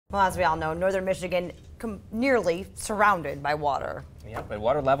Well, as we all know, northern Michigan nearly surrounded by water. Yeah, but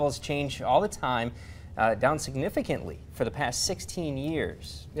water levels change all the time, down significantly for the past 16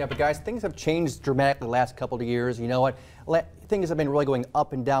 years. Yeah, but guys, things have changed dramatically the last couple of years. You know what? Things have been really going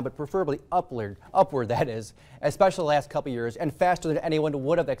up and down, but preferably upward that is, especially the last couple of years, and faster than anyone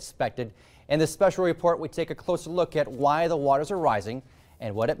would have expected. In this special report, we take a closer look at why the waters are rising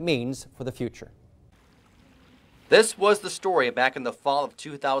and what it means for the future. This was the story back in the fall of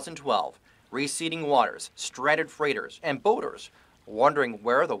 2012. Receding waters, stranded freighters, and boaters wondering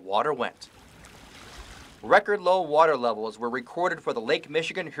where the water went. Record low water levels were recorded for the Lake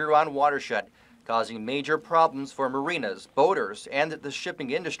Michigan-Huron watershed, causing major problems for marinas, boaters, and the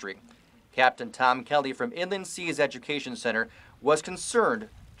shipping industry. Captain Tom Kelly from Inland Seas Education Center was concerned,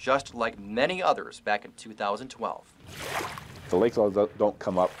 just like many others back in 2012. The lakes don't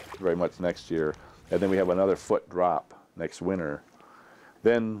come up very much next year, and then we have another foot drop next winter.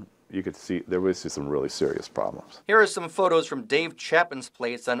 Then you could see there was some really serious problems. Here are some photos from Dave Chapman's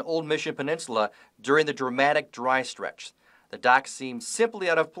place on Old Mission Peninsula during the dramatic dry stretch. The dock seemed simply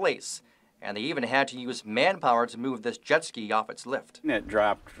out of place, and they even had to use manpower to move this jet ski off its lift. It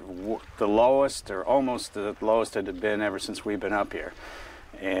dropped the lowest, or almost the lowest it had been ever since we've been up here.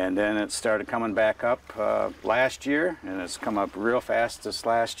 And then it started coming back up last year, and it's come up real fast this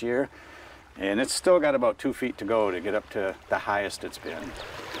last year. And it's still got about 2 feet to go to get up to the highest it's been.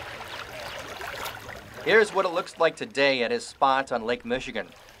 Here's what it looks like today at his spot on Lake Michigan.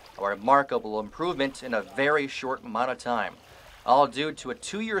 A remarkable improvement in a very short amount of time, all due to a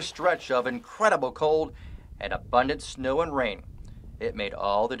 2-year stretch of incredible cold and abundant snow and rain. It made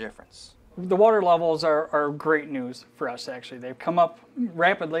all the difference. The water levels are great news for us, actually. They've come up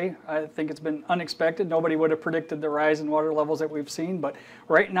rapidly. I think it's been unexpected. Nobody would have predicted the rise in water levels that we've seen, but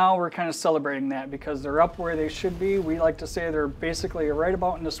right now we're kind of celebrating that because they're up where they should be. We like to say they're basically right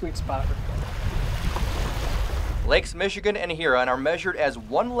about in the sweet spot. Lakes Michigan and Huron are measured as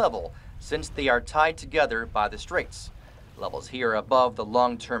one level since they are tied together by the straits. Levels here are above the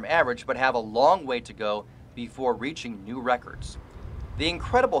long-term average but have a long way to go before reaching new records. The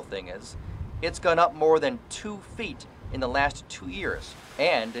incredible thing is, it's gone up more than 2 feet in the last 2 years,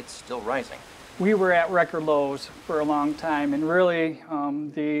 and it's still rising. We were at record lows for a long time, and really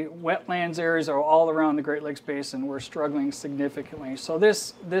the wetlands areas are all around the Great Lakes Basin. We're struggling significantly. So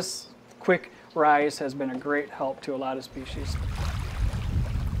this quick rise has been a great help to a lot of species.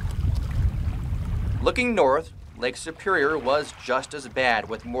 Looking north, Lake Superior was just as bad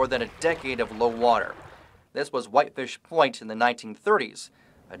with more than a decade of low water. This was Whitefish Point in the 1930s,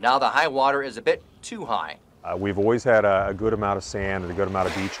 but now the high water is a bit too high. We've always had a good amount of sand and a good amount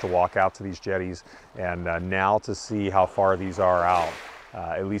of beach to walk out to these jetties, and now to see how far these are out,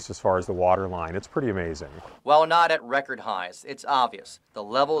 at least as far as the water line, it's pretty amazing. While not at record highs, it's obvious the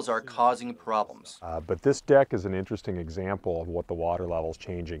levels are causing problems. But this deck is an interesting example of what the water levels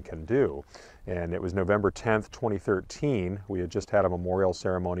changing can do. And it was November 10th, 2013. We had just had a memorial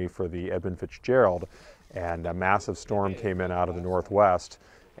ceremony for the Edmund Fitzgerald, and a massive storm came in out of the northwest,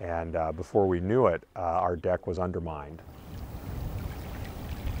 and before we knew it, our deck was undermined.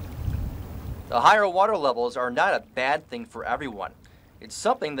 The higher water levels are not a bad thing for everyone. It's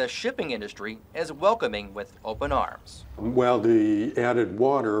something the shipping industry is welcoming with open arms. Well, the added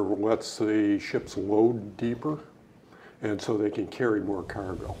water lets the ships load deeper, and so they can carry more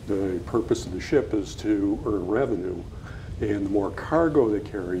cargo. The purpose of the ship is to earn revenue, and the more cargo they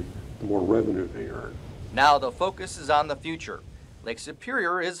carry, the more revenue they earn. Now the focus is on the future. Lake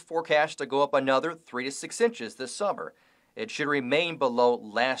Superior is forecast to go up another 3 to 6 inches this summer. It should remain below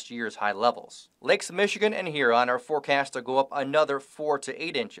last year's high levels. Lakes Michigan and Huron are forecast to go up another 4 to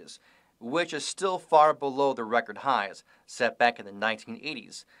 8 inches, which is still far below the record highs set back in the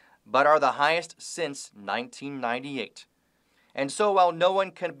 1980s, but are the highest since 1998. And so while no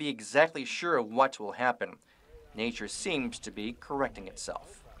one can be exactly sure of what will happen, nature seems to be correcting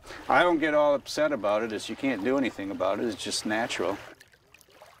itself. I don't get all upset about it, as you can't do anything about it. It's just natural.